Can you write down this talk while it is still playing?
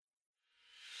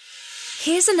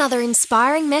Here's another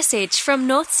inspiring message from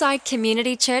Northside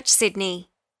Community Church, Sydney.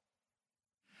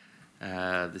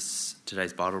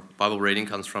 Today's Bible reading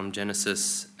comes from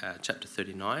Genesis chapter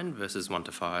 39, verses 1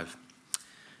 to 5.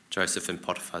 Joseph and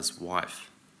Potiphar's wife.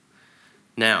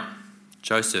 Now,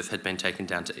 Joseph had been taken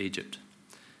down to Egypt.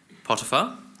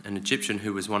 Potiphar, an Egyptian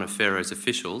who was one of Pharaoh's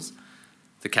officials,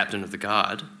 the captain of the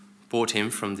guard, bought him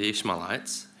from the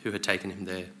Ishmaelites who had taken him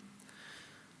there.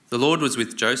 The Lord was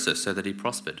with Joseph so that he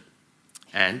prospered,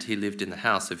 and he lived in the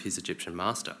house of his Egyptian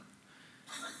master.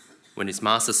 When his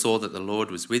master saw that the Lord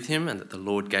was with him and that the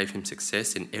Lord gave him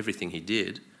success in everything he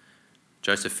did,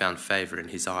 Joseph found favour in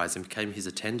his eyes and became his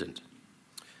attendant.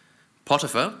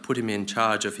 Potiphar put him in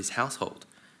charge of his household,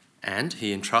 and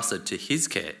he entrusted to his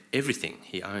care everything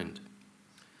he owned.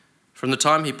 From the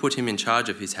time he put him in charge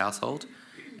of his household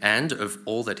and of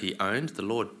all that he owned, the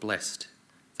Lord blessed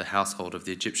the household of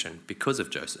the Egyptian because of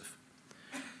Joseph.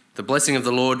 The blessing of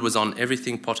the Lord was on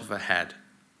everything Potiphar had,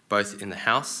 both in the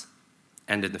house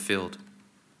and in the field.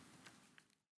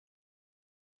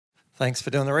 Thanks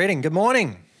for doing the reading. Good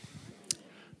morning.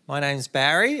 My name's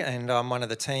Barry and I'm one of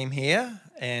the team here,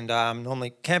 and I'm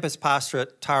normally campus pastor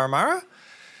at Tramacchi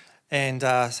and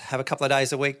have a couple of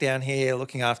days a week down here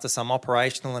looking after some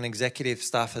operational and executive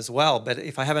stuff as well. But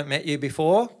if I haven't met you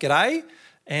before, g'day.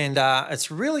 And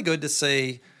it's really good to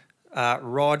see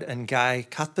Rod and Gay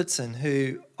Cuthbertson,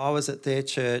 who I was at their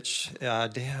church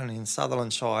down in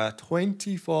Sutherland Shire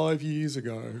 25 years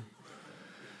ago.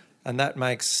 And that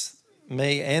makes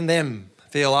me and them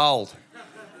feel old.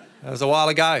 It was a while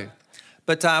ago.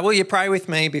 But will you pray with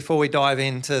me before we dive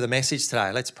into the message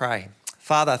today? Let's pray.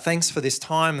 Father, thanks for this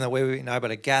time that we've been able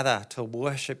to gather to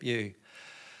worship you.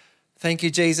 Thank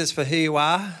you, Jesus, for who you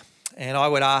are. And I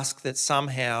would ask that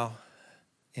somehow,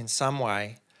 in some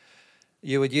way,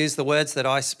 you would use the words that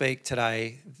I speak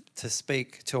today to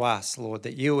speak to us, Lord,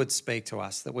 that you would speak to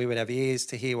us, that we would have ears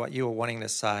to hear what you are wanting to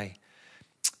say.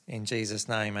 In Jesus'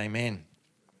 name, amen.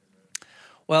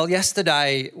 Well,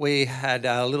 yesterday we had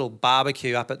a little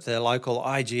barbecue up at the local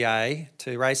IGA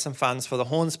to raise some funds for the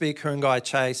Hornsby Kurungai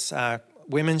Chase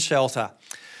Women's Shelter.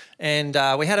 And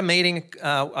we had a meeting.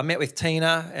 I met with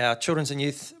Tina, our children's and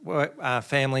youth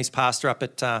families pastor up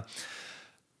at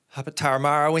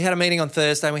Taramara. We had a meeting on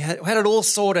Thursday and we had it all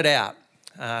sorted out.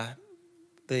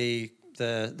 The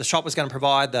shop was going to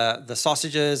provide the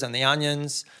sausages and the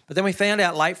onions, but then we found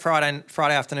out late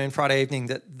Friday afternoon, Friday evening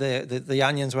that the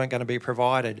onions weren't going to be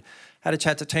provided. Had a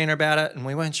chat to Tina about it, and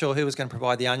we weren't sure who was going to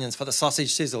provide the onions for the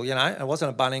sausage sizzle. You know, it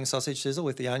wasn't a Bunnings sausage sizzle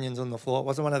with the onions on the floor. It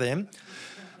wasn't one of them.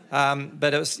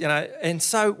 But it was, you know, and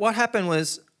so what happened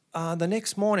was the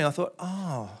next morning I thought,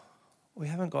 we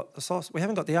haven't got the sauce, we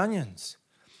haven't got the onions.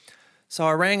 So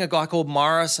I rang a guy called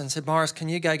Morris and said, Morris, can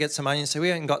you go get some onions? So we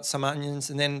went and got some onions,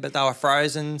 but they were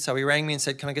frozen. So he rang me and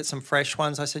said, can I get some fresh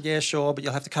ones? I said, yeah, sure, but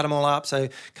you'll have to cut them all up. So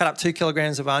cut up 2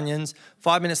 kilograms of onions.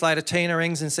 5 minutes later, Tina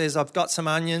rings and says, I've got some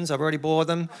onions. I've already bought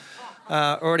them,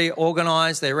 already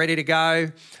organised. They're ready to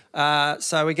go.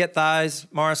 So we get those.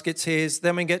 Morris gets his.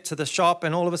 Then we get to the shop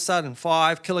and all of a sudden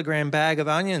 5 kilogram bag of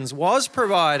onions was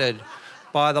provided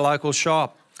by the local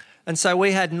shop. And so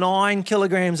we had 9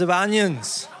 kilograms of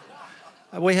onions.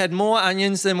 We had more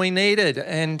onions than we needed,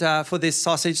 and for this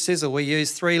sausage sizzle we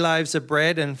used 3 loaves of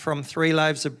bread, and from 3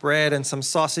 loaves of bread and some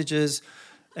sausages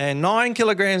and 9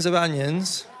 kilograms of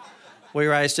onions, we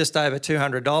raised just over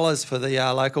 $200 for the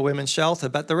local women's shelter.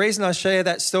 But the reason I share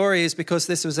that story is because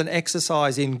this was an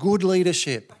exercise in good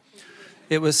leadership.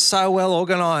 It was so well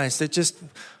organised.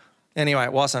 Anyway,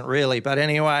 it wasn't really, but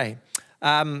anyway.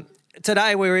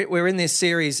 Today we're in this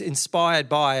series inspired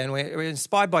by, and we're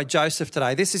inspired by Joseph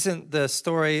today. This isn't the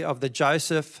story of the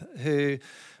Joseph who,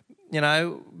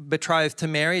 betrothed to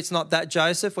Mary. It's not that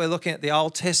Joseph. We're looking at the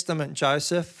Old Testament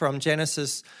Joseph from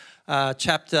Genesis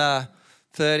chapter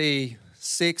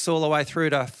 36 all the way through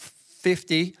to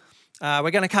 50. We're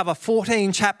going to cover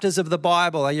 14 chapters of the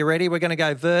Bible. Are you ready? We're going to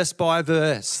go verse by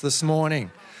verse this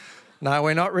morning. No,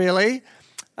 we're not really.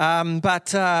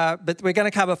 But we're going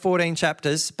to cover 14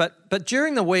 chapters. But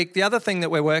during the week, the other thing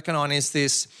that we're working on is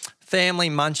this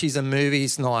family munchies and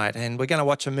movies night. And we're going to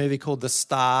watch a movie called The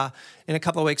Star in a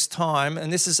couple of weeks' time.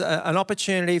 And this is an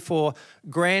opportunity for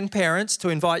grandparents to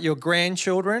invite your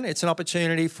grandchildren. It's an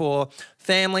opportunity for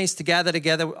families to gather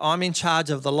together. I'm in charge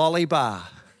of the lolly bar.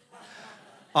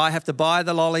 I have to buy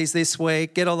the lollies this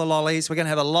week, get all the lollies. We're going to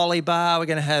have a lolly bar. We're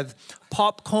going to have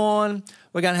popcorn.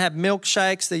 We're going to have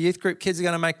milkshakes. The youth group kids are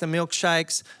going to make the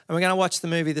milkshakes. And we're going to watch the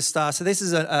movie The Star. So this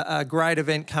is a great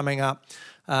event coming up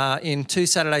in 2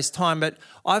 Saturdays' time. But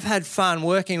I've had fun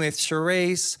working with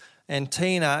Cherise and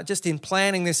Tina just in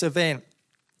planning this event.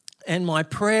 And my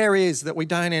prayer is that we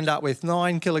don't end up with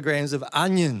 9 kilograms of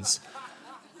onions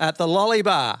at the lolly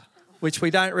bar, which we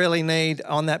don't really need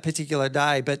on that particular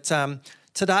day. But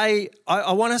today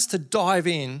I want us to dive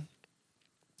in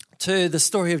to the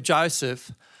story of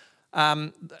Joseph.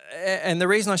 And the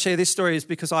reason I share this story is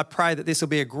because I pray that this will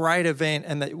be a great event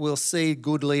and that we'll see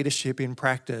good leadership in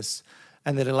practice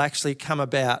and that it'll actually come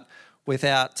about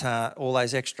without all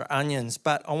those extra onions.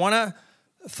 But I want to,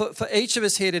 for each of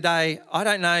us here today, I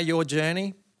don't know your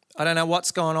journey. I don't know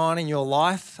what's gone on in your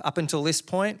life up until this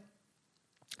point,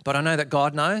 but I know that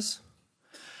God knows.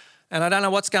 And I don't know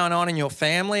what's going on in your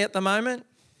family at the moment,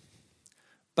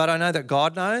 but I know that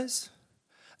God knows.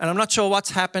 And I'm not sure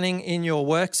what's happening in your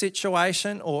work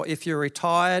situation or if you're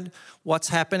retired, what's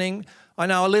happening. I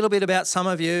know a little bit about some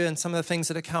of you and some of the things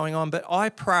that are going on, but I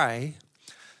pray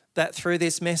that through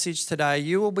this message today,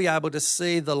 you will be able to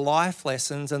see the life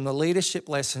lessons and the leadership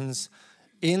lessons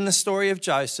in the story of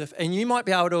Joseph, and you might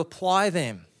be able to apply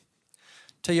them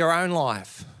to your own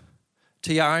life,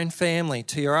 to your own family,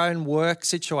 to your own work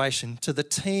situation, to the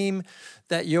team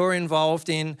that you're involved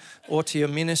in, or to your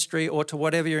ministry, or to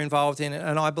whatever you're involved in.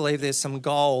 And I believe there's some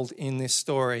gold in this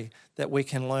story that we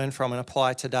can learn from and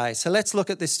apply today. So let's look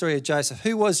at this story of Joseph.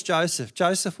 Who was Joseph?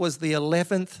 Joseph was the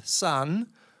 11th son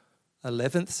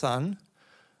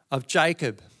of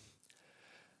Jacob.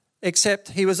 Except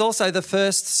he was also the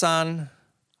first son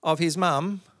of his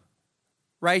mum,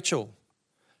 Rachel.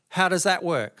 How does that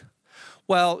work?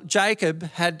 Well, Jacob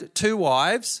had 2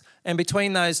 wives, and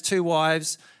between those 2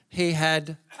 wives, he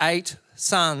had 8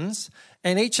 sons,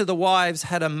 and each of the wives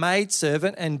had a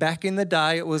maidservant, and back in the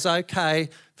day it was okay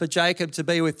for Jacob to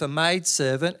be with the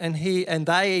maidservant, and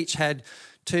they each had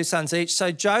 2 sons each.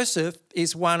 So Joseph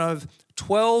is one of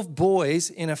 12 boys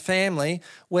in a family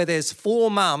where there's 4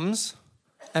 mums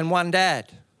and 1 dad.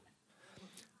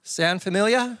 Sound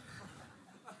familiar?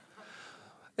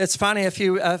 It's funny,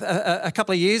 a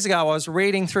couple of years ago I was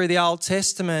reading through the Old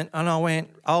Testament and I went,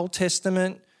 Old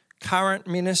Testament, current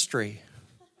ministry.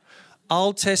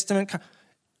 Old Testament.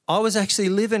 I was actually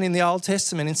living in the Old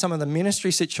Testament in some of the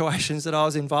ministry situations that I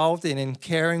was involved in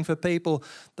caring for people,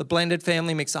 the blended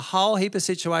family mix, a whole heap of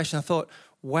situations. I thought,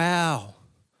 wow,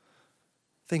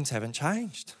 things haven't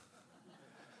changed.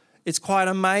 It's quite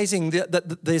amazing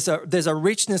that there's a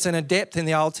richness and a depth in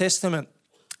the Old Testament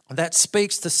that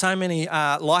speaks to so many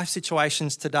life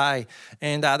situations today,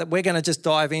 and that we're going to just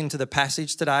dive into the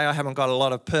passage today. I haven't got a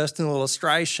lot of personal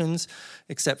illustrations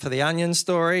except for the onion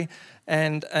story,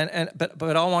 but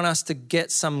I want us to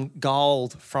get some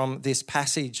gold from this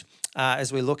passage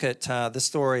as we look at the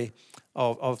story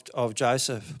of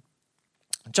Joseph.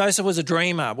 Joseph was a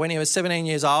dreamer. When he was 17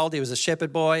 years old, he was a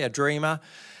shepherd boy, a dreamer,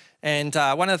 and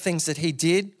one of the things that he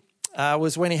did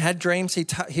was when he had dreams,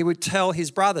 he would tell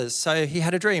his brothers. So he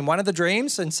had a dream. One of the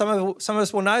dreams, and some of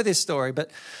us will know this story,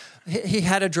 but he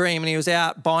had a dream and he was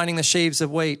out binding the sheaves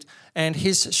of wheat, and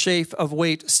his sheaf of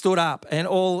wheat stood up and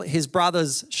all his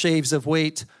brothers' sheaves of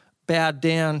wheat bowed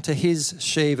down to his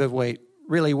sheaf of wheat.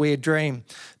 Really weird dream.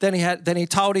 Then he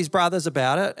told his brothers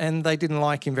about it, and they didn't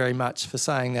like him very much for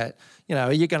saying that.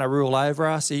 Are you going to rule over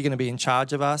us? Are you going to be in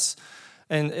charge of us?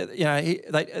 And,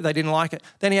 they didn't like it.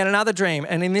 Then he had another dream.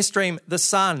 And in this dream, the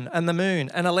sun and the moon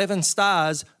and 11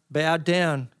 stars bowed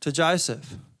down to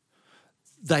Joseph.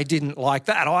 They didn't like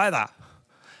that either.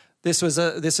 This was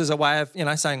a way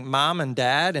of, saying mum and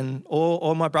dad and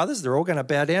all my brothers, they're all going to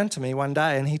bow down to me one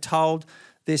day. And he told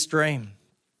this dream.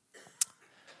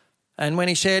 And when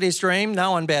he shared his dream,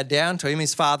 no one bowed down to him.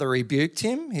 His father rebuked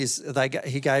him.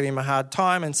 He gave him a hard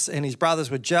time, and his brothers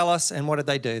were jealous. And what did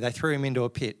they do? They threw him into a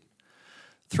pit.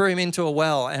 Threw him into a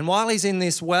well. And while he's in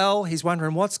this well, he's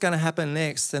wondering what's going to happen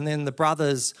next. And then the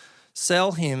brothers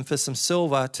sell him for some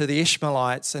silver to the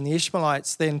Ishmaelites, and the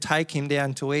Ishmaelites then take him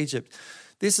down to Egypt.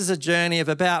 This is a journey of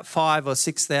about 5,000 or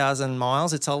 6,000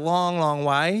 miles. It's a long, long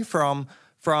way from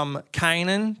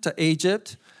Canaan to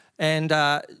Egypt. And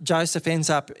Joseph ends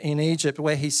up in Egypt,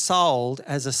 where he's sold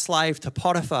as a slave to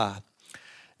Potiphar.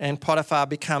 And Potiphar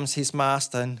becomes his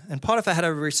master. And Potiphar had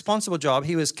a responsible job.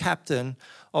 He was captain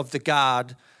of the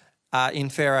guard in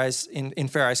Pharaoh's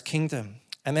kingdom.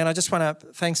 And then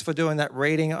thanks for doing that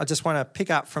reading. I just want to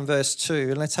pick up from verse 2,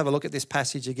 and let's have a look at this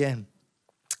passage again.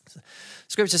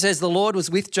 Scripture says, the Lord was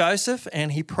with Joseph,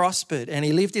 and he prospered, and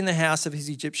he lived in the house of his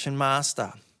Egyptian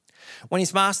master. When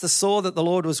his master saw that the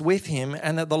Lord was with him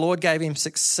and that the Lord gave him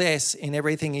success in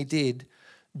everything he did,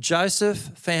 Joseph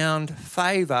found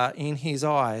favour in his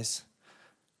eyes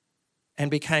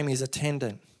and became his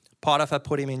attendant. Potiphar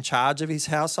put him in charge of his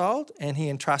household, and he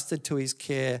entrusted to his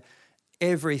care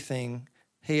everything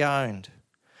he owned.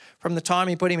 From the time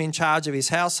he put him in charge of his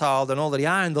household and all that he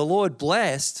owned, the Lord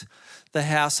blessed the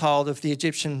household of the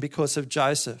Egyptian because of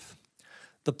Joseph.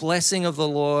 The blessing of the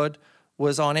Lord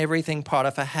was on everything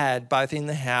Potiphar had, both in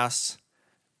the house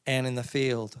and in the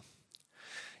field.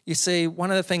 You see,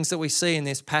 one of the things that we see in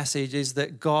this passage is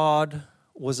that God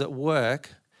was at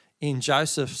work in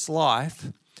Joseph's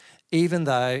life, even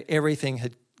though everything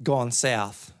had gone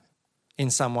south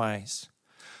in some ways.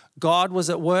 God was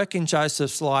at work in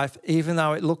Joseph's life, even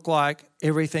though it looked like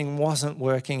everything wasn't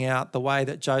working out the way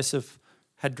that Joseph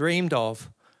had dreamed of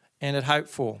and had hoped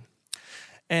for.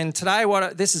 And today,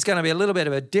 this is going to be a little bit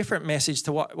of a different message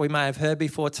to what we may have heard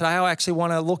before. Today, I actually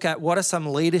want to look at what are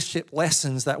some leadership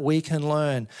lessons that we can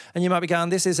learn. And you might be going,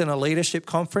 this isn't a leadership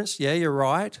conference. Yeah, you're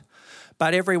right.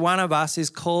 But every one of us is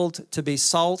called to be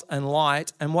salt and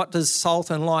light. And what does salt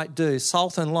and light do?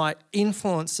 Salt and light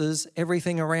influences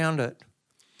everything around it.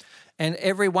 And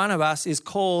every one of us is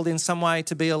called in some way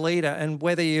to be a leader. And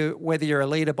whether you're a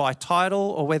leader by title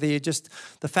or whether you just,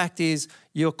 the fact is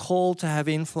you're called to have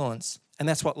influence. And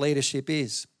that's what leadership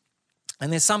is.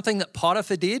 And there's something that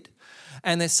Potiphar did,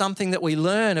 and there's something that we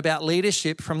learn about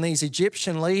leadership from these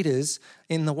Egyptian leaders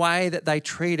in the way that they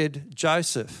treated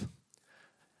Joseph.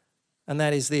 And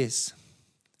that is this: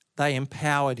 they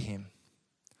empowered him.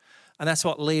 And that's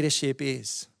what leadership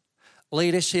is.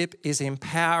 Leadership is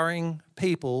empowering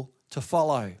people to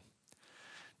follow.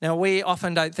 Now, we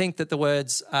often don't think that the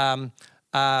words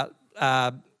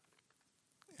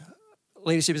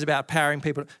leadership is about empowering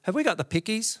people. Have we got the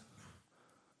pickies?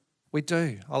 We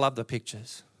do. I love the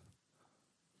pictures.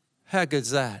 How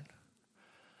good's that?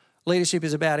 Leadership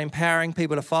is about empowering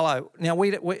people to follow. Now,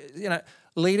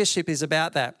 leadership is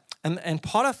about that. And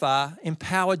Potiphar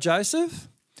empowered Joseph,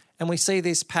 and we see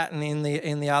this pattern in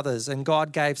the others. And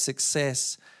God gave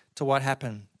success to what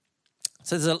happened.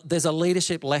 So there's a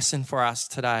leadership lesson for us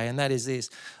today, and that is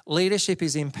this: leadership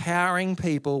is empowering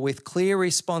people with clear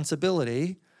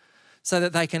responsibility, so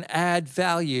that they can add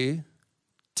value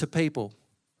to people.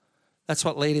 That's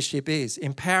what leadership is.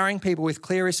 Empowering people with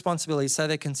clear responsibility so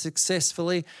they can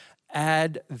successfully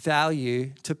add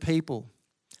value to people.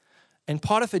 And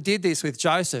Potiphar did this with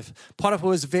Joseph. Potiphar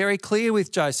was very clear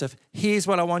with Joseph. Here's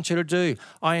what I want you to do.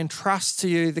 I entrust to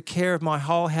you the care of my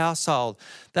whole household.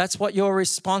 That's what you're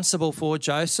responsible for,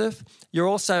 Joseph. You're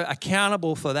also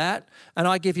accountable for that. And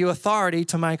I give you authority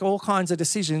to make all kinds of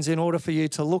decisions in order for you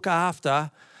to look after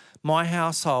my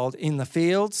household in the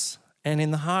fields and in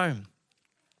the home.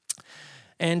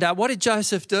 And what did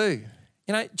Joseph do?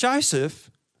 You know,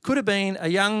 Joseph could have been a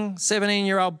young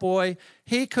 17-year-old boy.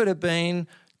 He could have been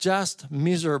just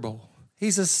miserable.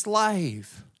 He's a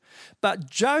slave.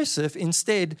 But Joseph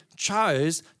instead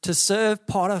chose to serve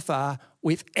Potiphar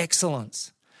with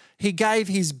excellence. He gave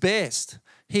his best.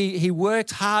 He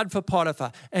worked hard for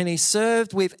Potiphar, and he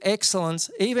served with excellence,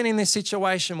 even in this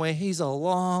situation where he's a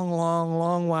long, long,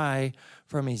 long way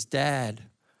from his dad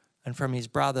and from his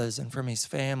brothers and from his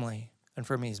family and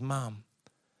from his mum.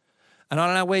 And I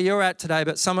don't know where you're at today,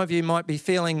 but some of you might be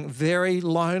feeling very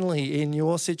lonely in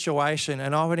your situation.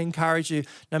 And I would encourage you,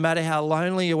 no matter how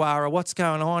lonely you are or what's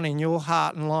going on in your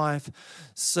heart and life,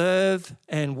 serve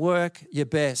and work your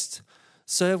best.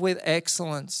 Serve with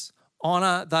excellence.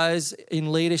 Honour those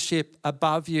in leadership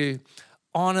above you.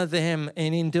 Honour them,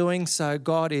 and in doing so,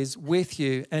 God is with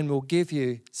you and will give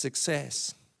you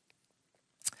success.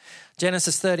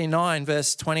 Genesis 39,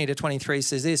 verse 20 to 23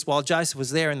 says this: while Joseph was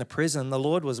there in the prison, the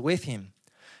Lord was with him.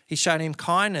 He showed him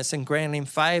kindness and granted him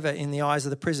favour in the eyes of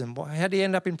the prison. How did he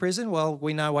end up in prison? Well,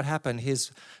 we know what happened.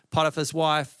 Potiphar's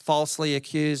wife falsely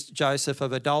accused Joseph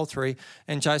of adultery,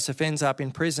 and Joseph ends up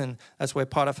in prison. That's where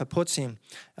Potiphar puts him,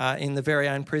 in the very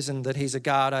own prison that he's a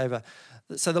guard over.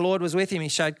 So the Lord was with him. He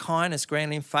showed kindness,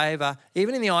 granted him favour,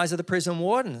 even in the eyes of the prison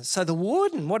warden. So the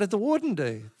warden, what did the warden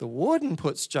do? The warden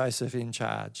puts Joseph in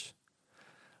charge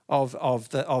of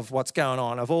what's going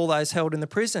on, of all those held in the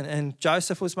prison. And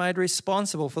Joseph was made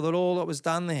responsible for all that was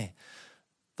done there.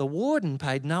 The warden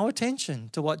paid no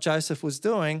attention to what Joseph was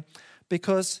doing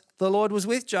because the Lord was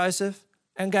with Joseph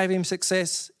and gave him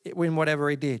success in whatever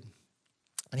he did.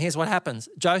 And here's what happens.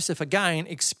 Joseph again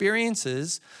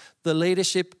experiences the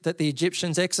leadership that the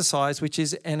Egyptians exercise, which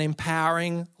is an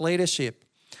empowering leadership.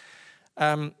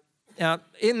 Now,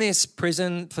 in this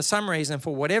prison, for some reason,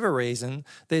 for whatever reason,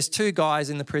 there's two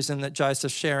guys in the prison that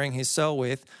Joseph's sharing his cell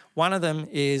with. One of them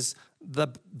is the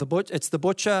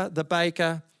butcher, the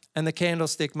baker, and the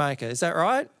candlestick maker. Is that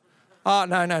right? Oh,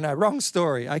 no, wrong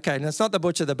story. Okay, no, it's not the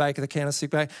butcher, the baker, the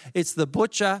candlestick maker. It's the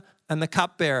butcher and the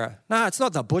cupbearer. No, it's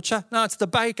not the butcher. No, it's the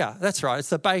baker. That's right, it's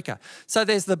the baker. So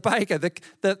there's the baker,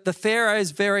 the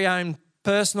Pharaoh's very own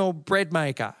personal bread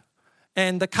maker.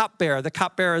 and the cupbearer. The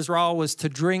cupbearer's role was to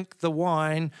drink the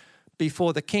wine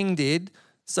before the king did,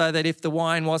 so that if the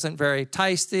wine wasn't very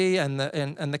tasty and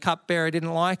the cupbearer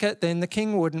didn't like it, then the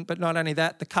king wouldn't. But not only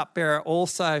that, the cupbearer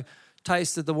also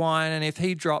tasted the wine, and if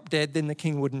he dropped dead, then the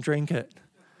king wouldn't drink it.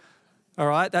 All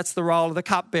right, that's the role of the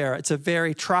cupbearer. It's a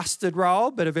very trusted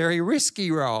role, but a very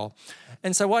risky role.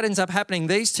 And so what ends up happening,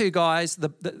 these two guys,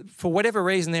 for whatever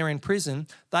reason they're in prison,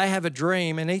 they have a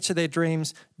dream, and each of their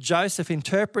dreams, Joseph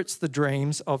interprets the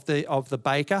dreams of the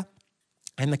baker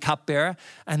and the cupbearer.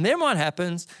 And then what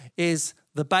happens is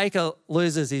the baker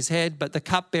loses his head, but the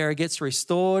cupbearer gets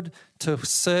restored to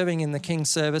serving in the king's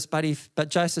service. But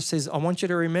Joseph says, I want you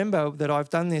to remember that I've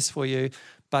done this for you,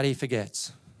 but he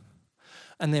forgets.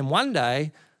 And then one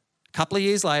day, a couple of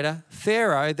years later,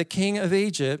 Pharaoh, the king of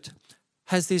Egypt,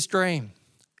 has this dream.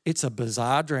 It's a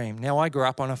bizarre dream. Now, I grew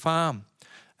up on a farm,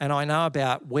 and I know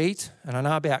about wheat, and I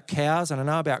know about cows, and I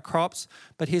know about crops.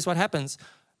 But here's what happens.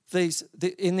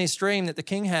 In this dream that the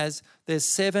king has, there's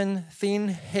 7 thin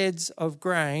heads of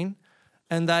grain,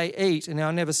 and they eat. And now,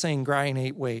 I've never seen grain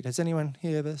eat wheat. Has anyone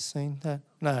here ever seen that?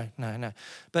 No.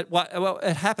 But what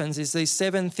happens is these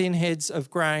 7 thin heads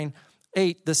of grain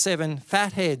eat the 7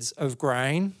 fat heads of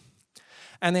grain,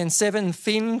 and then 7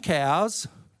 thin cows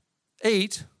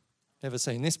never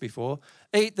seen this before,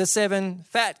 eat the 7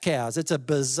 fat cows. It's a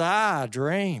bizarre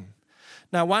dream.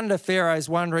 No wonder Pharaoh's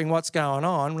wondering what's going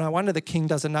on. No wonder the king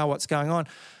doesn't know what's going on.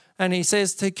 And he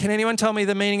says, can anyone tell me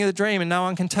the meaning of the dream? And no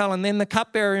one can tell. And then the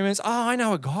cupbearer remembers, I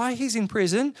know a guy, he's in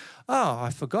prison. Oh, I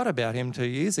forgot about him 2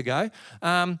 years ago.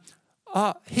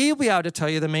 He'll be able to tell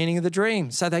you the meaning of the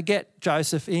dream. So they get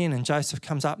Joseph in, and Joseph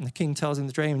comes up and the king tells him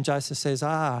the dream, and Joseph says,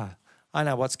 I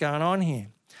know what's going on here.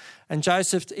 And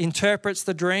Joseph interprets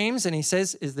the dreams, and he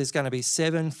says there's going to be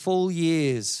 7 full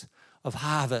years of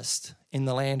harvest in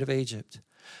the land of Egypt.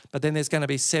 But then there's going to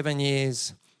be 7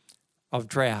 years of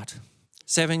drought,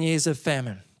 7 years of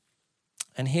famine.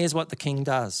 And here's what the king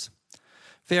does.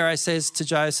 Pharaoh says to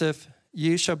Joseph,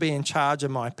 you shall be in charge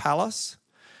of my palace,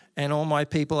 and all my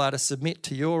people are to submit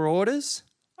to your orders.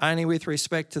 Only with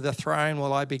respect to the throne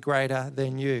will I be greater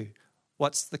than you.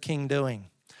 What's the king doing?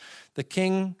 The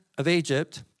king of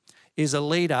Egypt is a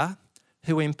leader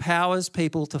who empowers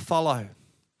people to follow.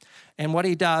 And what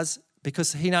he does,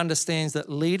 because he understands that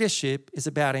leadership is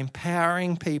about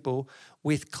empowering people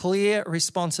with clear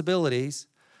responsibilities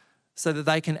so that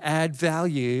they can add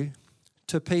value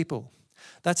to people.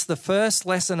 That's the first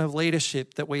lesson of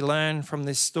leadership that we learn from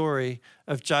this story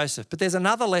of Joseph. But there's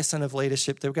another lesson of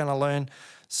leadership that we're going to learn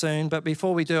soon. But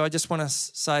before we do, I just want to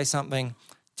say something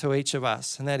to each of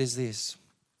us, and that is this.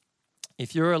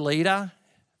 If you're a leader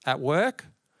at work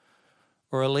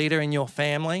or a leader in your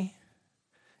family,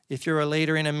 if you're a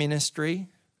leader in a ministry,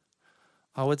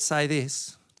 I would say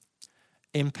this.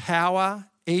 Empower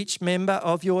each member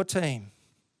of your team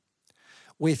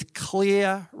with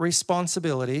clear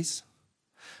responsibilities,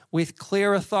 with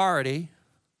clear authority,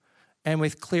 and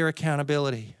with clear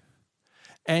accountability.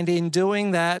 And in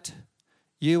doing that,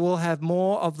 you will have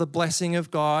more of the blessing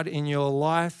of God in your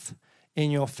life,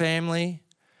 in your family,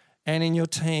 and in your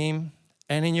team,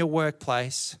 and in your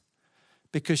workplace,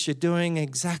 because you're doing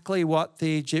exactly what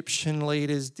the Egyptian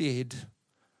leaders did.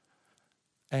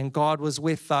 And God was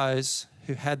with those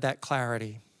who had that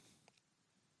clarity.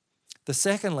 The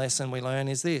second lesson we learn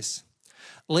is this.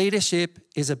 Leadership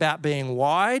is about being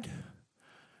wide,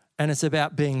 and it's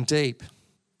about being deep.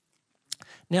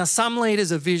 Now, some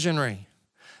leaders are visionary.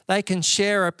 They can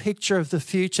share a picture of the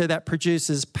future that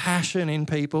produces passion in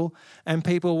people, and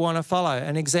people want to follow.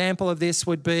 An example of this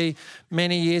would be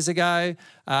many years ago,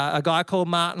 a guy called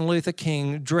Martin Luther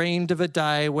King dreamed of a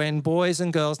day when boys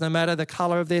and girls, no matter the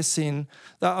colour of their skin,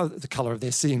 that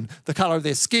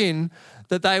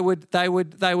they would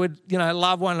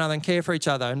love one another and care for each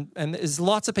other. And there's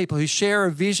lots of people who share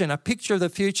a vision, a picture of the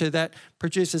future that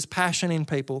produces passion in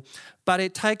people. But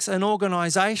it takes an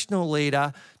organisational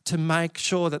leader to make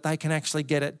sure that they can actually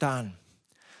get it done.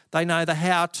 They know the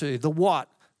how to, the what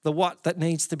that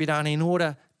needs to be done in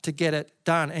order to get it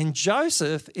done. And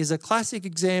Joseph is a classic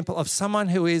example of someone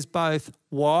who is both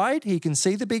wide, he can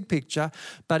see the big picture,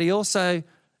 but he also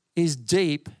is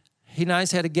deep. He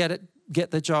knows how to get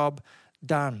the job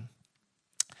done.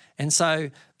 And so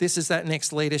this is that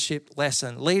next leadership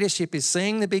lesson. Leadership is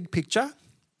seeing the big picture,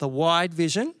 the wide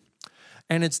vision,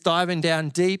 and it's diving down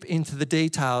deep into the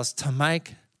details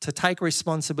to take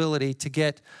responsibility to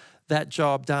get that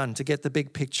job done, to get the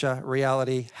big picture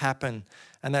reality happen.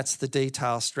 And that's the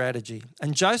detail strategy.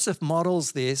 And Joseph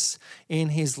models this in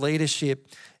his leadership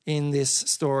in this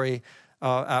story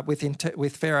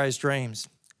with Pharaoh's dreams.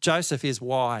 Joseph is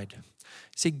wide.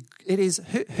 See, it is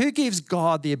who gives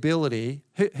God the ability?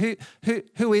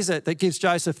 Who is it that gives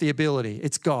Joseph the ability?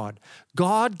 It's God.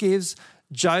 God gives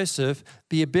Joseph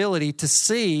the ability to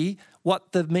see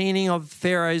what the meaning of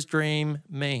Pharaoh's dream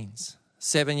means.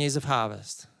 7 years of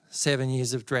harvest, 7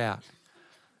 years of drought.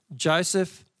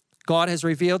 God has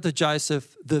revealed to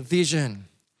Joseph the vision,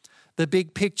 the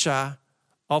big picture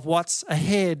of what's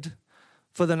ahead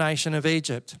for the nation of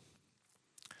Egypt.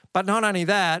 But not only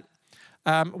that,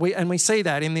 we see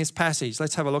that in this passage.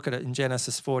 Let's have a look at it in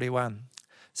Genesis 41. It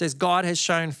says, God has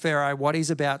shown Pharaoh what he's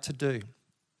about to do.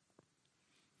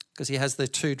 Because he has the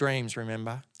 2 dreams,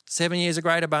 remember? 7 years of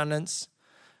great abundance,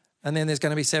 and then there's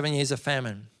going to be 7 years of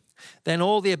famine. Then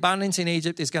all the abundance in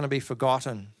Egypt is going to be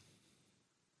forgotten.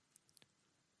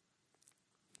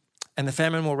 And the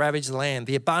famine will ravage the land.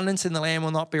 The abundance in the land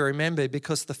will not be remembered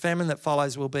because the famine that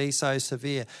follows will be so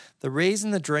severe. The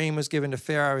reason the dream was given to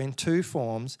Pharaoh in 2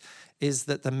 forms is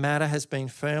that the matter has been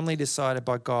firmly decided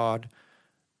by God,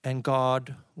 and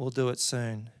God will do it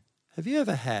soon. Have you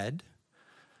ever had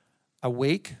a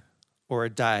week or a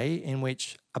day in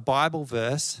which a Bible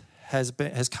verse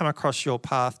has come across your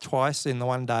path twice in the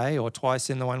one day or twice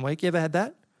in the 1 week? You ever had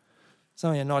that?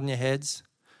 Some of you are nodding your heads.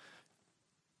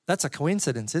 That's a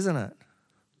coincidence, isn't it?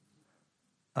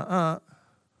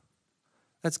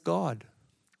 That's God.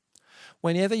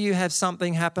 Whenever you have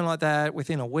something happen like that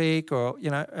within a week or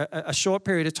a short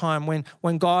period of time,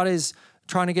 when God is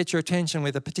trying to get your attention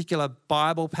with a particular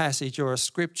Bible passage or a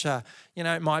scripture,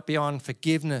 it might be on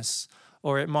forgiveness,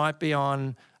 or it might be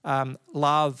on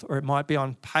love, or it might be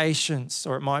on patience,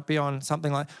 or it might be on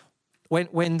something like.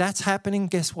 When that's happening,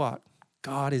 guess what?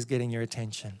 God is getting your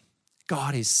attention.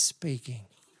 God is speaking.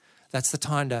 That's the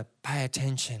time to pay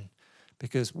attention,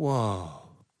 because whoa,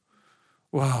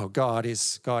 God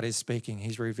is speaking.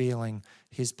 He's revealing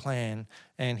his plan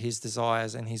and his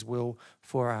desires and his will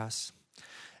for us.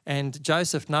 And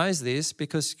Joseph knows this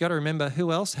because you've got to remember,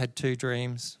 who else had 2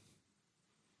 dreams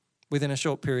within a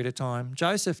short period of time?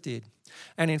 Joseph did.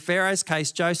 And in Pharaoh's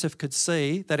case, Joseph could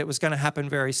see that it was going to happen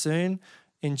very soon.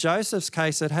 In Joseph's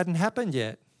case, it hadn't happened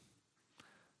yet.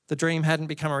 The dream hadn't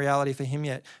become a reality for him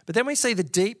yet. But then we see the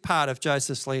deep part of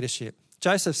Joseph's leadership.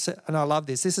 Joseph said, and I love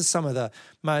this, this is some of the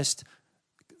most,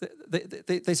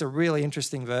 these are really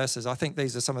interesting verses. I think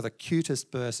these are some of the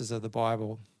cutest verses of the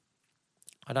Bible.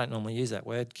 I don't normally use that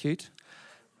word, cute.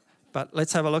 But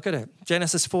let's have a look at it.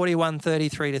 Genesis 41,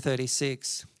 33 to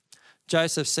 36.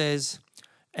 Joseph says,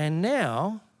 and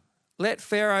now let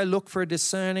Pharaoh look for a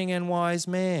discerning and wise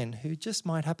man who just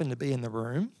might happen to be in the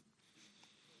room,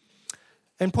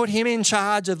 and put him in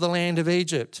charge of the land of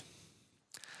Egypt.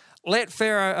 Let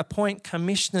Pharaoh appoint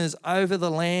commissioners over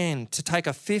the land to take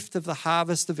 1/5 of the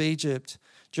harvest of Egypt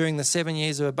during the 7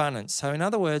 years of abundance. So in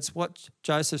other words, what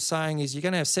Joseph's saying is you're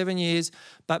going to have 7 years,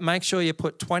 but make sure you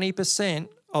put 20%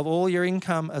 of all your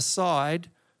income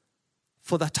aside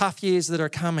for the tough years that are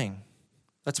coming.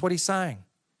 That's what he's saying.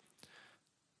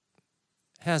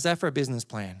 How's that for a business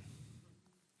plan?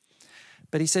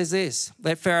 But he says this,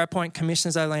 let Pharaoh appoint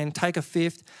commissioners over the land, take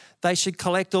 1/5. They should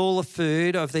collect all the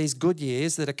food of these good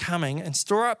years that are coming and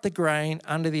store up the grain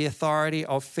under the authority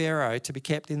of Pharaoh to be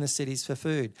kept in the cities for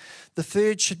food. The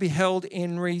food should be held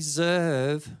in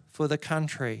reserve for the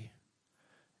country.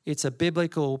 It's a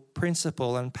biblical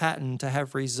principle and pattern to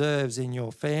have reserves in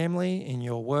your family, in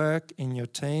your work, in your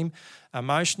team.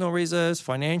 Emotional reserves,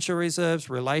 financial reserves,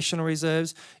 relational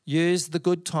reserves. Use the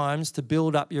good times to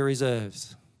build up your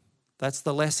reserves. That's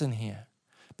the lesson here,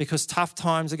 because tough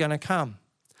times are going to come.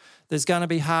 There's going to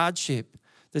be hardship.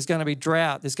 There's going to be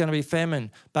drought. There's going to be famine.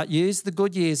 But use the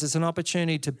good years as an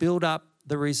opportunity to build up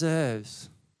the reserves.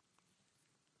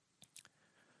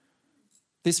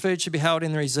 This food should be held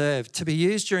in the reserve to be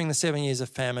used during the 7 years of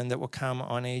famine that will come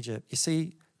on Egypt. You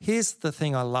see, here's the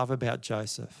thing I love about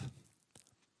Joseph.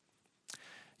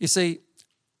 You see,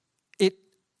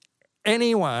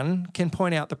 anyone can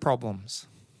point out the problems.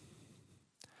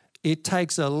 It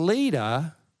takes a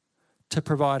leader to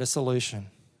provide a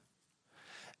solution.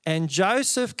 And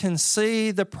Joseph can see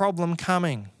the problem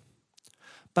coming,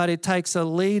 but it takes a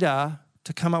leader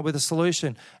to come up with a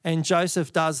solution. And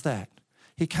Joseph does that.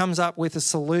 He comes up with a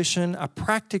solution, a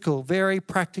practical, very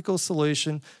practical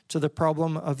solution to the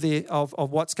problem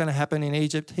of what's going to happen in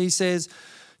Egypt. He says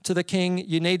to the king,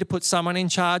 you need to put someone in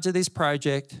charge of this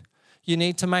project. You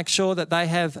need to make sure that they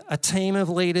have a team of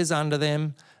leaders under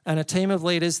them and a team of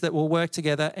leaders that will work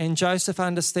together. And Joseph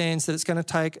understands that it's going to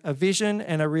take a vision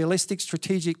and a realistic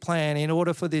strategic plan in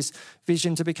order for this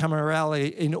vision to become a reality,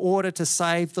 in order to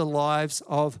save the lives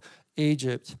of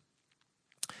Egypt.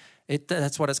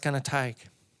 That's what it's going to take.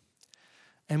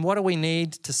 And what do we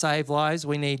need to save lives?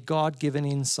 We need God-given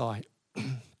insight.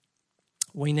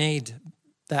 We need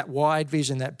that wide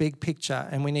vision, that big picture,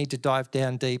 and we need to dive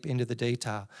down deep into the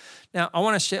detail. Now, I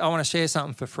want to share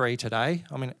something for free today.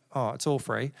 I mean, it's all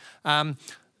free,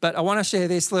 but I want to share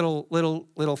this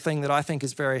little thing that I think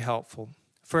is very helpful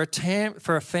for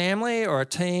a family or a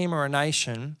team or a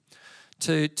nation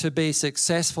to be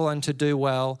successful and to do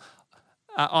well.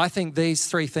 I think these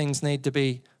three things need to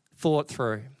be thought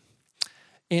through.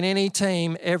 In any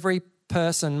team, every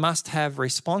person must have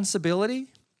responsibility,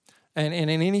 and in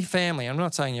any family, I'm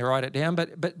not saying you write it down,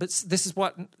 but this is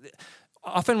what,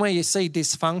 often where you see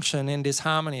dysfunction and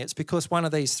disharmony, it's because one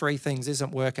of these three things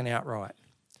isn't working out right.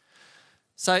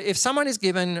 So if someone is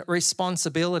given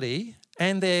responsibility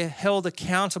and they're held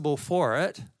accountable for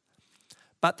it,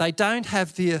 but they don't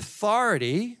have the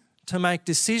authority to make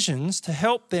decisions to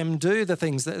help them do the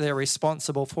things that they're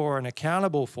responsible for and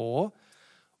accountable for,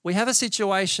 we have a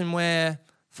situation where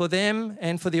for them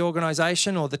and for the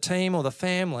organisation or the team or the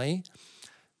family,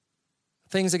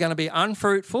 things are going to be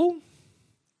unfruitful,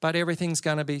 but everything's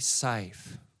going to be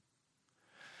safe.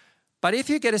 But if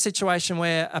you get a situation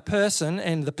where a person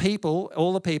and the people,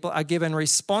 all the people, are given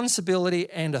responsibility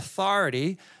and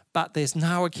authority, but there's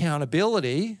no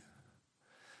accountability,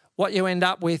 what you end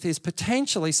up with is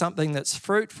potentially something that's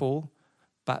fruitful,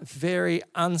 but very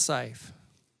unsafe.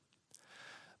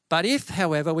 But if,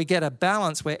 however, we get a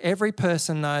balance where every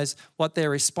person knows what their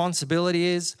responsibility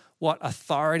is, what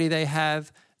authority they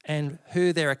have, and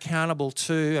who they're accountable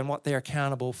to and what they're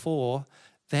accountable for,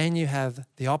 then you have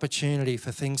the opportunity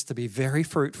for things to be very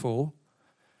fruitful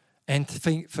and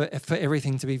for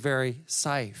everything to be very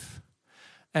safe.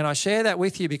 And I share that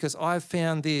with you because I've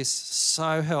found this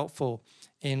so helpful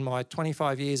in my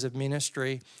 25 years of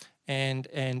ministry and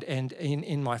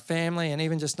in my family, and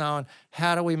even just knowing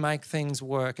how do we make things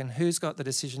work and who's got the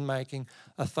decision-making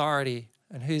authority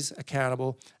and who's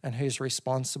accountable and who's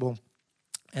responsible.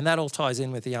 And that all ties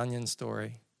in with the onion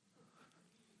story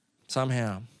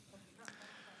somehow.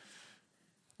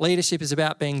 Leadership is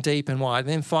about being deep and wide. And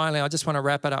then finally, I just want to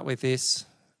wrap it up with this,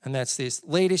 and that's this.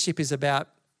 Leadership is about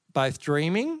both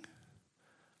dreaming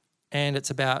and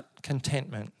it's about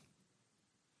contentment.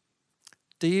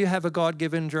 Do you have a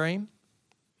God-given dream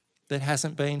that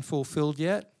hasn't been fulfilled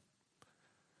yet?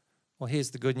 Well,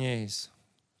 here's the good news.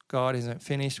 God isn't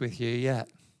finished with you yet.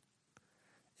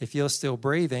 If you're still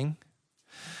breathing,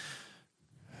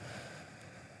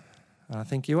 and I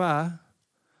think you are,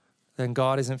 then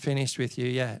God isn't finished with you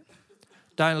yet.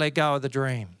 Don't let go of the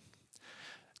dream.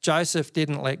 Joseph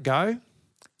didn't let go.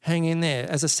 Hang in there.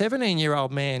 As a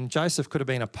 17-year-old man, Joseph could have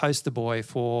been a poster boy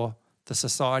for the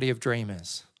Society of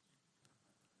Dreamers.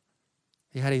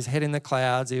 He had his head in the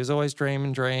clouds. He was always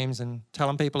dreaming dreams and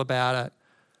telling people about it,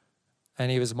 and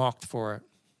he was mocked for it.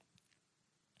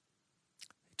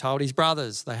 He told his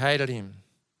brothers, they hated him.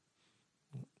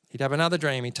 He'd have another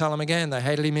dream. He'd tell them again, they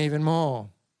hated him even more.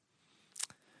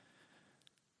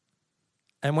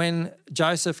 And when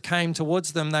Joseph came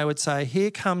towards them, they would say,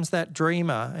 here comes that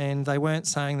dreamer, and they weren't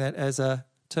saying that as a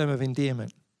term of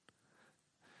endearment.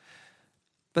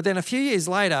 But then a few years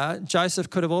later, Joseph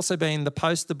could have also been the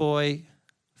poster boy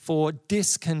for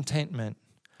discontentment.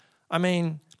 I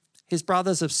mean, his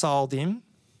brothers have sold him.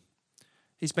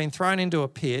 He's been thrown into a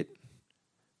pit.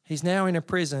 He's now in a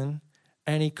prison,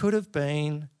 and he could have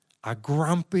been a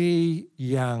grumpy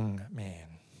young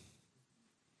man.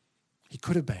 He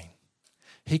could have been.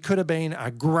 He could have been a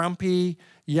grumpy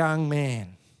young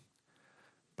man,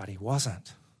 but he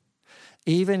wasn't.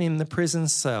 Even in the prison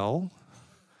cell,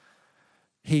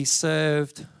 he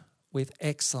served with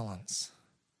excellence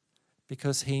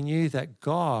because he knew that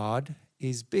God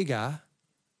is bigger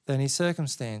than his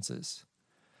circumstances.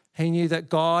 He knew that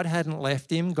God hadn't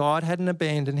left him, God hadn't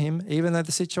abandoned him, even though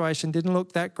the situation didn't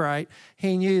look that great.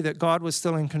 He knew that God was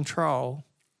still in control.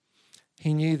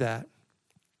 He knew that.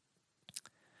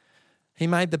 He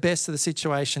made the best of the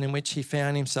situation in which he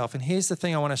found himself. And here's the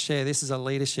thing I want to share. This is a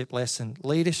leadership lesson.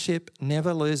 Leadership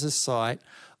never loses sight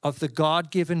of the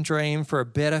God-given dream for a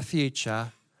better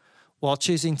future while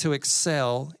choosing to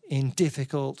excel in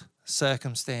difficult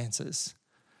circumstances.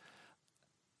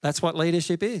 That's what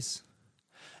leadership is.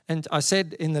 And I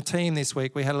said in the team this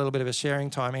week, we had a little bit of a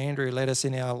sharing time. Andrew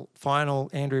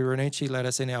Ranucci led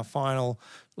us in our final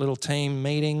little team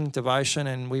meeting, devotion,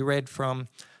 and we read from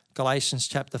Galatians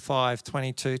chapter 5,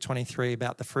 22, 23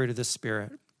 about the fruit of the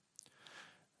Spirit.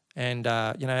 And,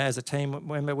 as a team,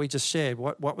 remember we just shared,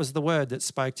 what was the word that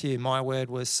spoke to you? My word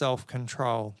was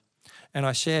self-control. And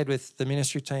I shared with the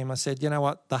ministry team, I said, you know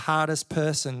what, the hardest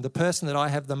person, the person that I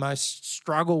have the most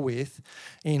struggle with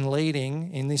in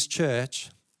leading in this church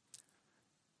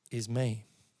is me.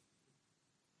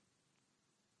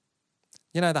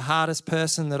 You know, the hardest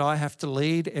person that I have to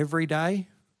lead every day?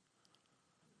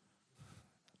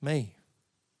 Me.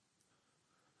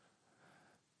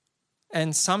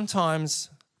 And sometimes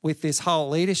with this whole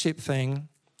leadership thing,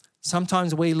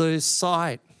 sometimes we lose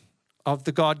sight of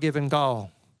the God-given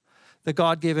goal, the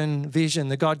God-given vision,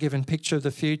 the God-given picture of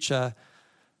the future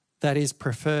that is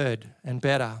preferred and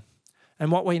better.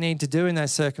 And what we need to do in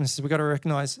those circumstances, we've got to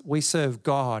recognise we serve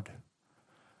God.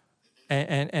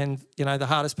 And you know, the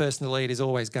hardest person to lead is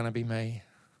always going to be me.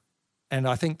 And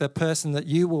I think the person that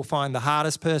you will find the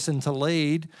hardest person to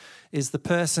lead is the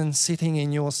person sitting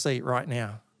in your seat right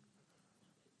now.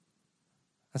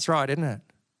 That's right, isn't it?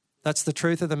 That's the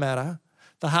truth of the matter.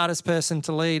 The hardest person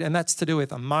to lead, and that's to do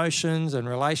with emotions and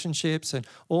relationships and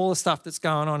all the stuff that's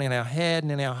going on in our head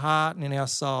and in our heart and in our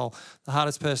soul. The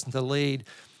hardest person to lead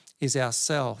is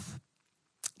ourself.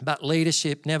 But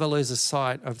leadership never loses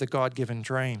sight of the God-given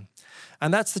dream.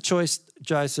 And that's the choice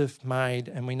Joseph made,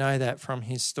 and we know that from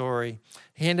his story.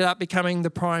 He ended up becoming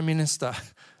the Prime Minister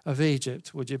of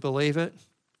Egypt. Would you believe it?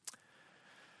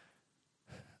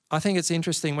 I think it's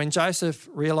interesting. When Joseph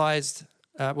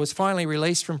was finally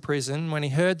released from prison, when he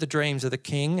heard the dreams of the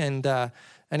king and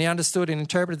he understood and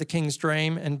interpreted the king's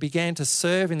dream and began to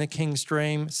serve in the king's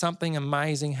dream, something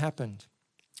amazing happened.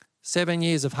 7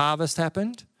 years of harvest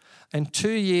happened, and 2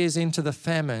 years into the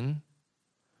famine,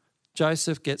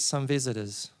 Joseph gets some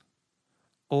visitors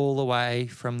all the way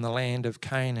from the land of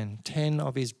Canaan. 10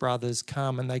 of his brothers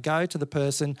come, and they go to the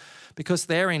person because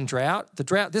they're in drought. The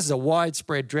drought, this is a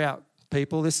widespread drought,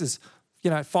 people. This is,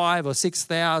 5,000 or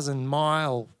 6,000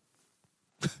 mile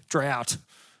drought,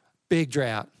 big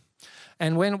drought.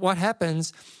 And what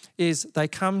happens is they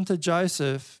come to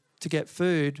Joseph to get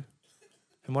food,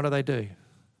 and what do?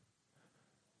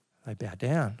 They bow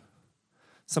down.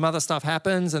 Some other stuff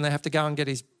happens, and they have to go and get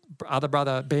his other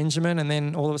brother Benjamin, and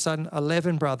then all of a sudden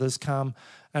 11 brothers come,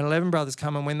 and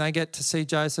when they get to see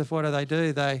Joseph, what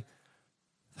do? They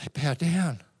bow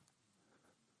down.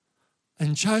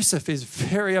 And Joseph is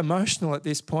very emotional at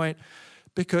this point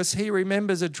because he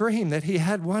remembers a dream that he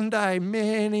had one day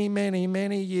many, many,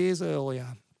 many years earlier.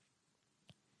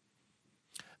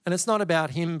 And it's not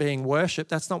about him being worshipped.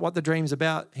 That's not what the dream's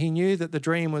about. He knew that the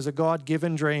dream was a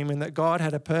God-given dream and that God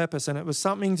had a purpose, and it was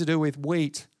something to do with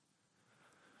wheat.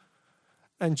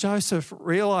 And Joseph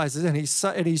realizes, and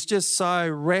he's just so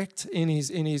wrecked in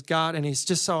his gut, and he's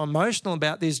just so emotional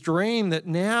about this dream that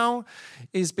now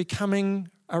is becoming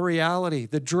a reality.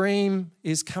 The dream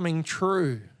is coming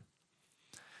true.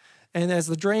 And as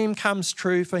the dream comes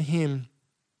true for him,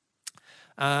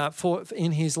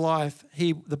 in his life,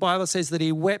 the Bible says that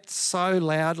he wept so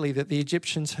loudly that the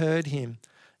Egyptians heard him,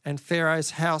 and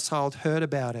Pharaoh's household heard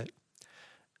about it.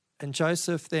 And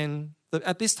Joseph then,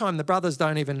 at this time, the brothers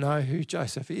don't even know who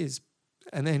Joseph is.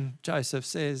 And then Joseph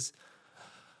says,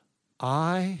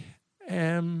 I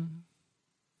am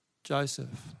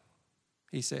Joseph,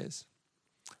 he says.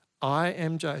 I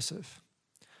am Joseph.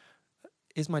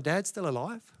 Is my dad still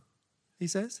alive? He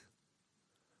says.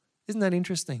 Isn't that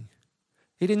interesting?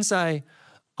 He didn't say,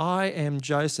 I am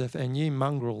Joseph and you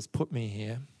mongrels put me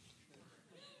here.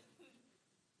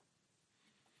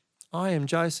 I am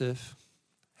Joseph.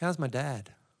 How's my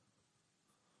dad?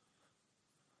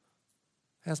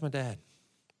 How's my dad?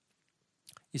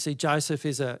 You see, Joseph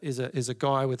is a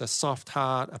guy with a soft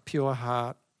heart, a pure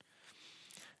heart.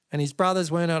 And his brothers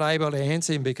were not able to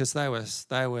answer him because they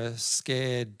were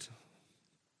scared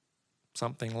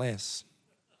something less.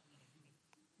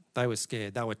 They were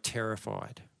scared. They were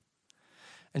terrified.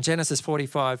 In Genesis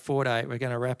 45:4-8, we're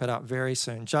going to wrap it up very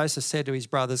soon. Joseph said to his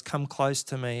brothers, come close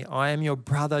to me. I am your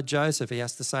brother Joseph. He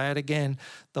has to say it again.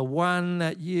 The one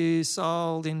that you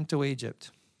sold into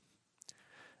Egypt.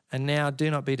 And now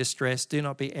do not be distressed. Do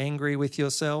not be angry with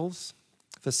yourselves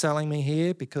for selling me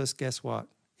here, because guess what?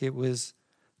 It was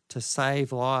to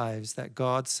save lives that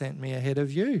God sent me ahead of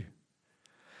you.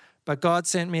 But God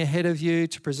sent me ahead of you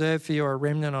to preserve for you a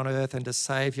remnant on earth and to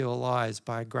save your lives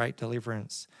by a great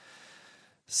deliverance.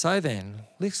 So then,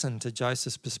 listen to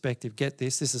Joseph's perspective. Get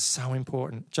this. This is so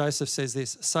important. Joseph says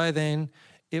this. So then,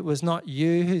 it was not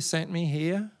you who sent me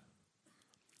here,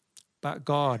 but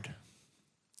God.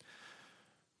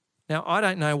 Now, I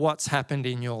don't know what's happened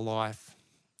in your life.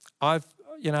 I've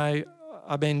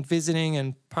been visiting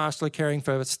and pastorally caring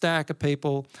for a stack of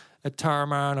people at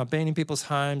Tramacchi, and I've been in people's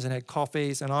homes and had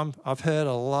coffees, and I've heard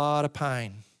a lot of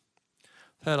pain.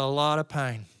 Heard a lot of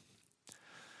pain.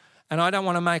 And I don't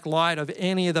want to make light of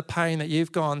any of the pain that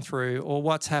you've gone through or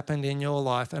what's happened in your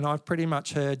life. And I've pretty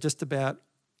much heard just about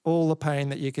all the pain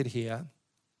that you could hear.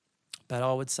 But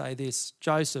I would say this,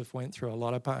 Joseph went through a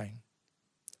lot of pain.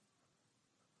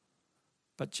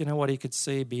 But you know what he could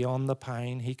see beyond the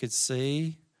pain? He could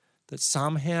see that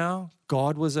somehow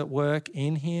God was at work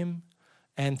in him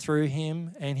and through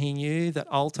him, and he knew that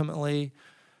ultimately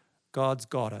God's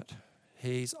got it.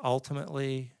 He's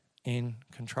ultimately in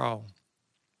control.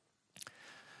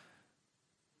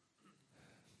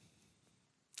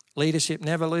 Leadership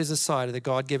never loses sight of the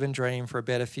God-given dream for a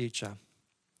better future.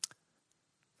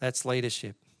 That's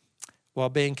leadership, while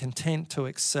being content to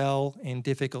excel in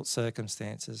difficult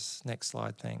circumstances. Next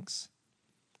slide, thanks.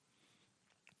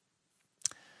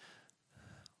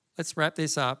 Let's wrap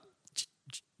this up.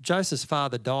 Joseph's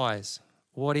father dies.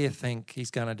 What do you think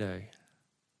he's going to do?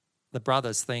 The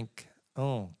brothers think,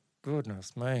 oh,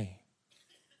 goodness me,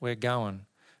 we're going.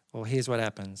 Well, here's what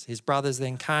happens. His brothers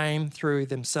then came, threw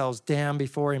themselves down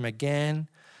before him again,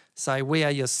 say, we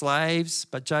are your slaves.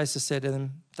 But Joseph said to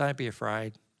them, don't be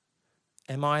afraid.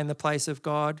 Am I in the place of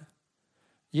God?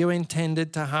 You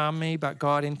intended to harm me, but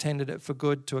God intended it for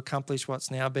good to accomplish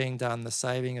what's now being done, the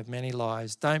saving of many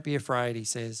lives. Don't be afraid, he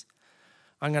says.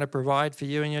 I'm going to provide for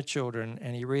you and your children.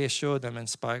 And he reassured them and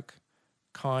spoke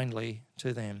kindly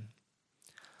to them.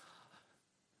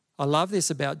 I love this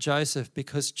about Joseph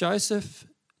because Joseph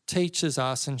teaches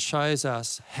us and shows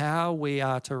us how we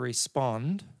are to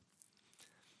respond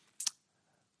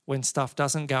when stuff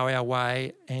doesn't go our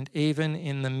way, and even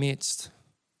in the midst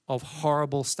of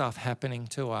horrible stuff happening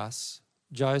to us,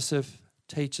 Joseph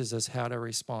teaches us how to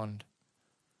respond.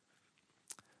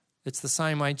 It's the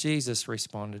same way Jesus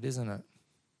responded, isn't it?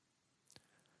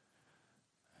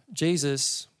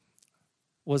 Jesus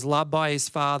was loved by his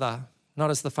Father, not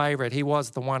as the favourite. He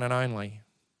was the one and only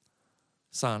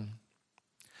Son.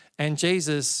 And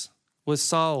Jesus was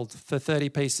sold for 30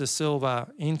 pieces of silver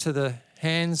into the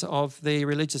hands of the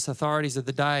religious authorities of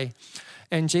the day.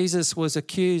 And Jesus was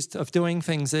accused of doing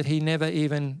things that he never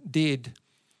even did.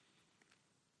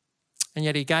 And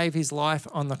yet he gave his life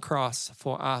on the cross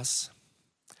for us.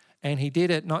 And he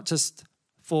did it not just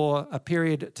for a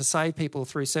period to save people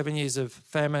through 7 years of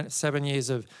famine, 7 years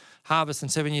of harvest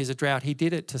and 7 years of drought. He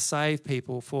did it to save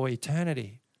people for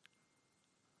eternity.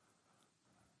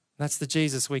 That's the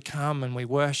Jesus we come and we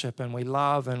worship and we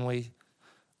love and we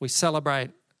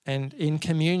celebrate. And in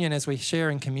communion, as we share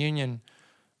in communion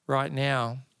right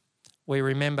now, we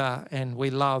remember and we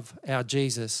love our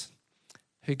Jesus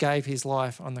who gave his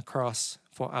life on the cross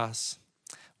for us.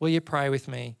 Will you pray with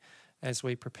me as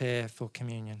we prepare for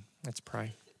communion? Let's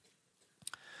pray.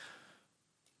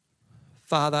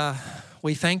 Father,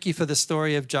 we thank you for the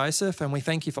story of Joseph, and we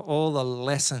thank you for all the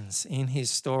lessons in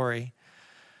his story.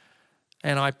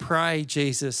 And I pray,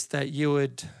 Jesus, that you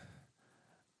would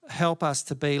help us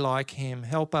to be like him.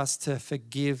 Help us to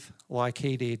forgive like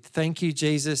he did. Thank you,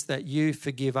 Jesus, that you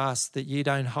forgive us, that you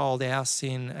don't hold our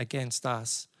sin against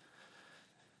us.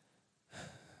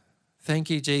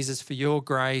 Thank you, Jesus, for your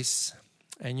grace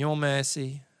and your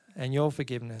mercy and your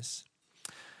forgiveness.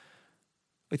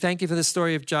 We thank you for the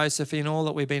story of Joseph in all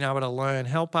that we've been able to learn.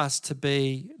 Help us to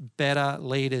be better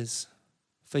leaders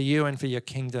for you and for your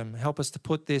kingdom. Help us to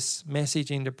put this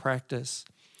message into practice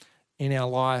in our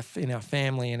life, in our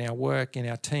family, in our work, in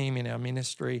our team, in our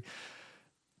ministry,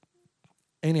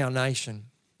 in our nation.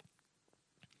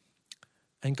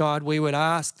 And God, we would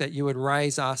ask that you would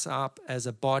raise us up as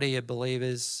a body of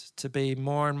believers to be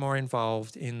more and more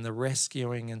involved in the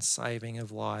rescuing and saving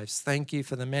of lives. Thank you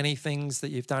for the many things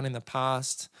that you've done in the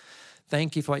past.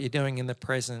 Thank you for what you're doing in the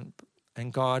present.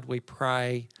 And God, we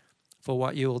pray for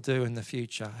what you will do in the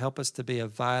future. Help us to be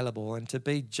available and to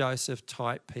be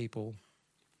Joseph-type people.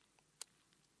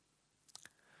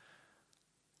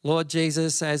 Lord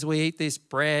Jesus, as we eat this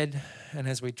bread and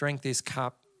as we drink this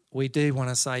cup, we do want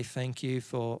to say thank you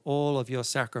for all of your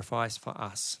sacrifice for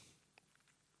us.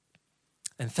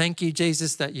 And thank you,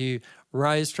 Jesus, that you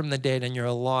rose from the dead and you're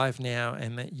alive now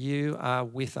and that you are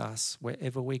with us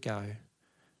wherever we go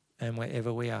and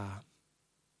wherever we are.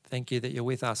 Thank you that you're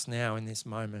with us now in this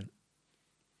moment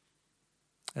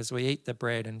as we eat the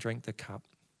bread and drink the cup.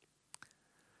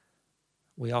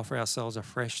 We offer ourselves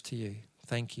afresh to you.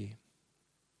 Thank you.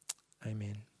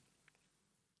 Amen.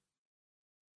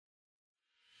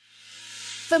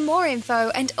 For more info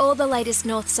and all the latest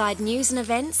Northside news and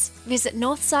events, visit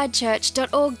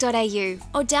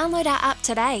northsidechurch.org.au or download our app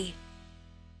today.